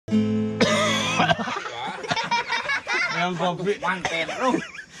yang kopi manten lu.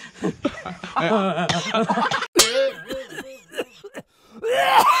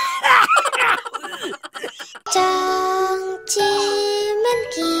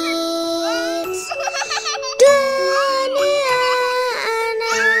 CANGCIMENkids dunia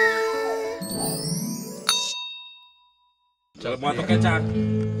anak. Coba untuk kecang.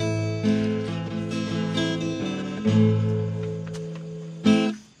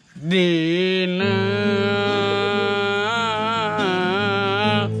 Dina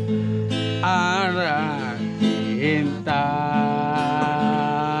arah cinta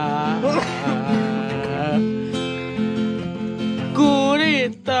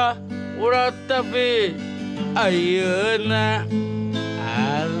gurita urat tapi ayeuna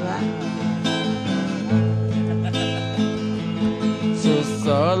arah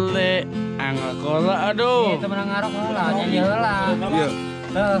susole angkola aduh Itu menang ngarok lah, nyanyi heula. iya.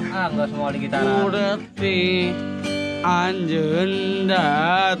 Enggak semua di gitaran. Urati anjeun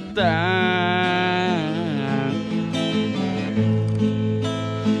datang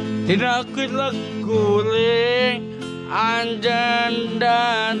tidak kita guling anjeun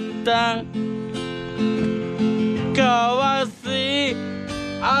datang kawasi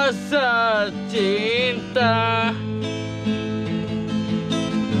asa cinta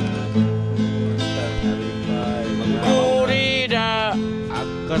kurida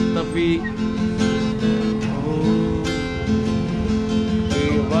akan tepi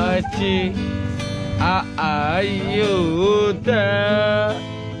baci ayuda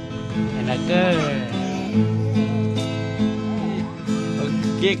enak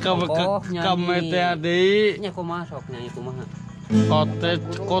oke kamu tadi Nya kok masuk nyanyi kumaha?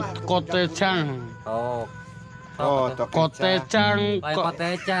 Kotecang Kotecang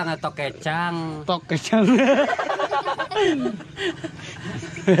Kotecang atau kecang. Kotecang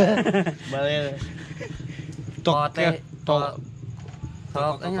balik Kote tok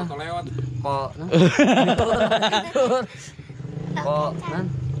Toknya lewat. Kok nan?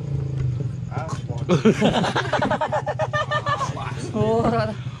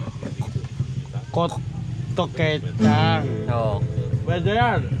 Kotecang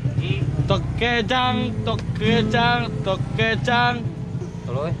belajar Kotecang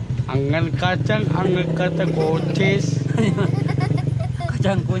Tuluy. angan kacang kuncis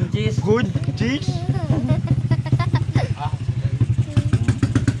Kacang kuncis.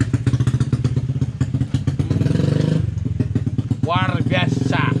 luar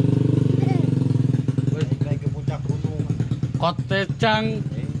biasa Kotecang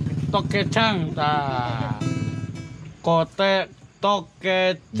ta Kotecang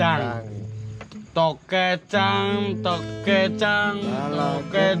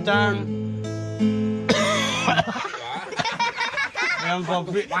yang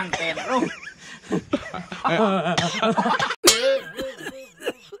kopi Manten lu.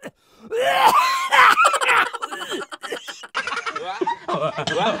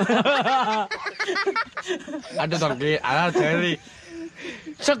 ada toki ada ceri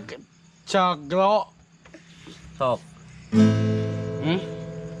caglo Sok.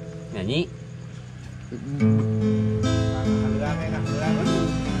 Nyanyi.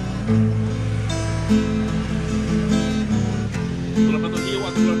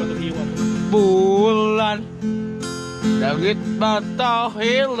 bulan langit bata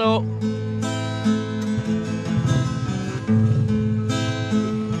hilo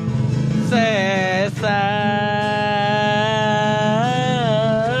sesa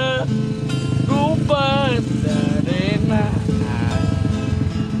rupa darena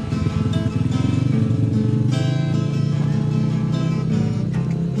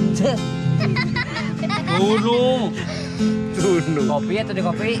Tunu Kopi atau di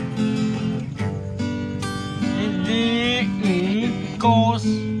kopi? di kos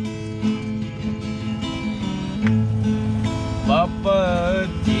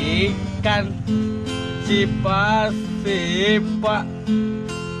bapetikan sipa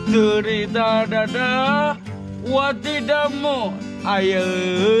cerita dada watidamu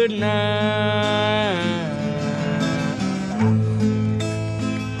ayeuna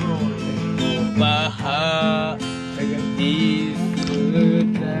baha di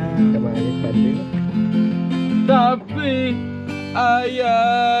tapi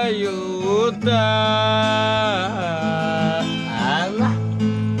ayah yuta Allah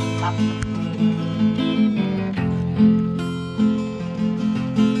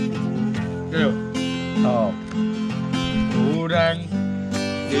kurang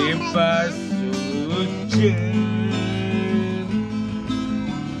kipas hujan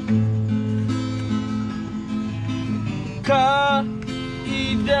ka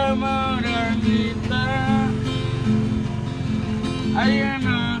ida marang kita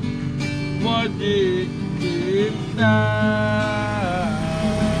Ayana wajib cinta.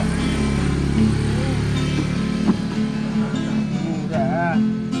 Murah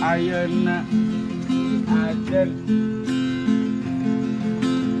ayana adeng.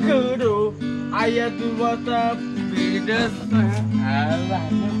 Kudu ayat dua tapi desa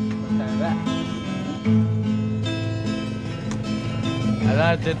alahnya salah.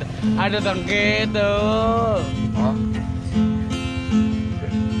 Ada tangke itu. Oh.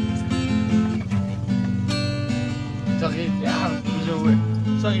 Sakit ya, bisa we.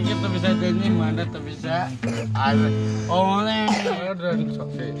 Sakit kita bisa nyanyi mana tak bisa. Ada oleh dan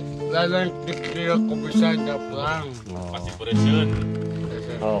sakit. Lalu kira kau bisa gablang. Pasti beresen.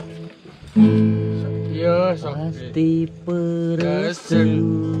 Sok. Iya sakit. Pasti peresen.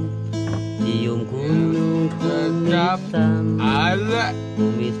 Cium gunung kumisan. Ada.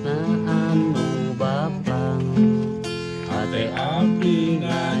 Kumisna anu bapang. Ate abdi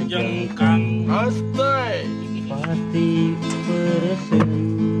ngajengkang. Hastai. Pasti peresen.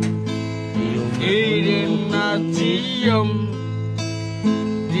 Idena cium.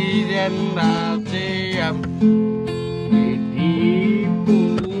 Idena cium. Di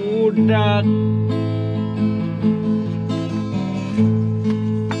budak.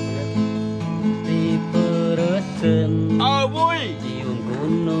 Pasti peresen. Aboy. Cium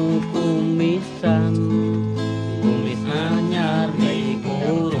gunung kumisan. Kumisna anyar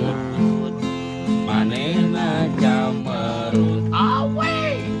dikurut. Manehna jamerut.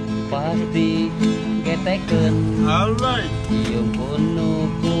 Awe. Pasti geteken. Alay. Cium gunung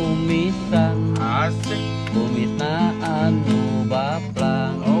kumisan. Asik. Kumisna anu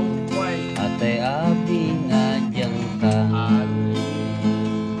baplang. Awe. Ate abdi ngajengkang.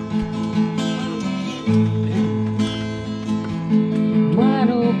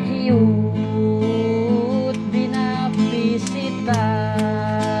 Manuk hiut dina pisitan.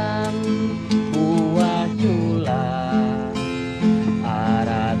 Buah culang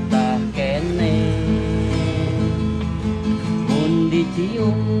aratah kene. Mun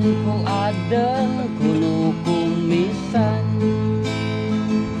dicium ku adeng kuno kumisan.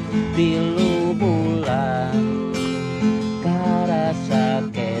 Tilu bulan karasa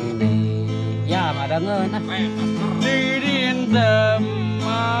kene. Ya madangeun ah. Didin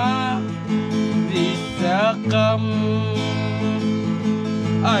tema disakam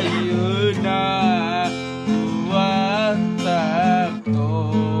ayuna wataku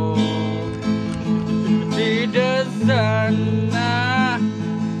di desana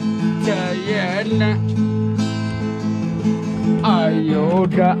jayana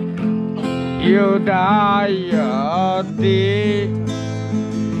ayoda yoda yodi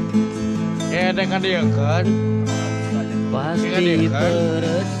dengan dia kan. Pasti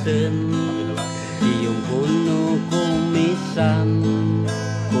peresen. Cium kuno kumisan.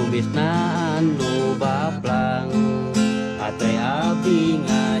 Kumisna anu baplang. Ate abdi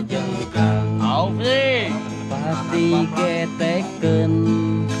ngajengkang. Awe. Pasti geteken.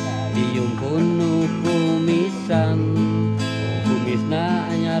 Cium kuno kumisan. Kumisna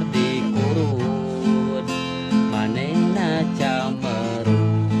anyar dikurut. Manehna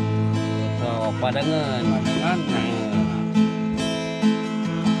camerut. Sok padangan.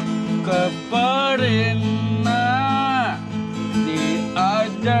 Keperina di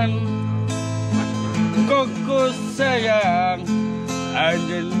adan koko sayang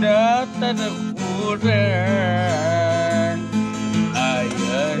adenda tak kurang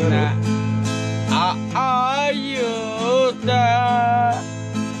ayana ayuda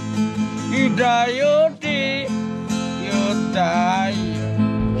hidayoti yudaya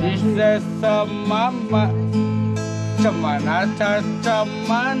bisa sama cemana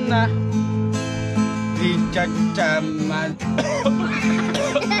cacamana di cacaman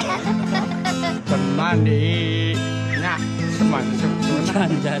cemani nah seman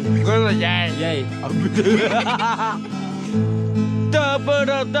Jan. gue lo jay Yai. tak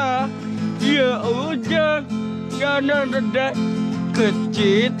berada ya hujan karena reda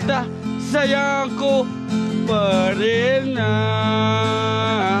kecita sayangku pernah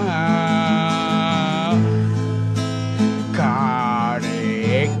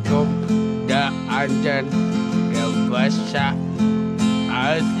karekum da anjan da basa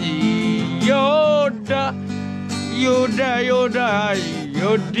asih yoda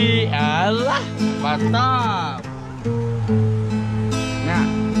yodi Allah mantap. Nah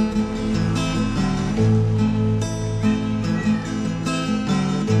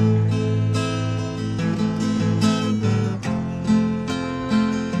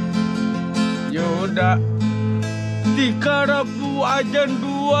yoda tiga rabu ajan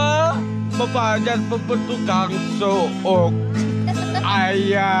dua bapak ajan pepetukang sook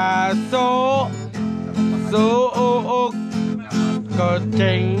Ayah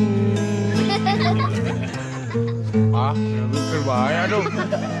koceng. Ah, mikir bae aduh.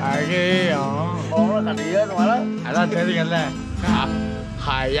 Lagi ya. Oh, kadieu malah. Ada dari kan lah.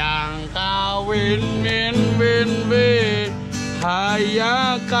 Hayang kawin min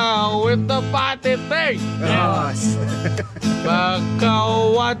hayang kawin tepat titik. Yes.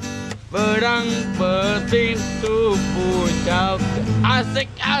 Bakawat berang peting tubuh jauh asik.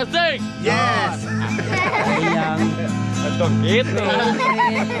 Yes. Yang Untuk gitu.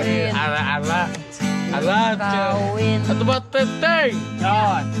 Ala kawin tepat titik.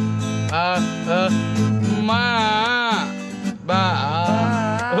 Jos Ma ba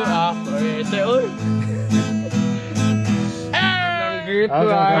itu gitu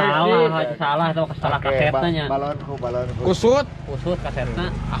salah kasetnya Balonku. kusut kasetnya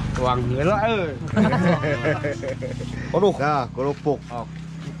tuang heula Aduh. Nah, kerupuk.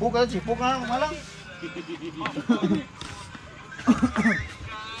 Cipuk kan malah.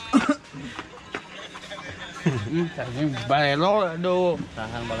 balelo aduh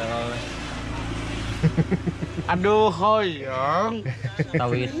tahan balelo aduh hoyong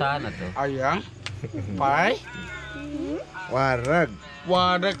tawisan atuh ayang pai Wareg.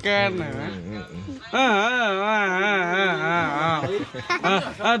 wadaken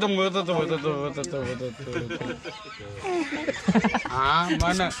tunggu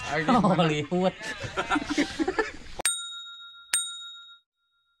mana Hollywood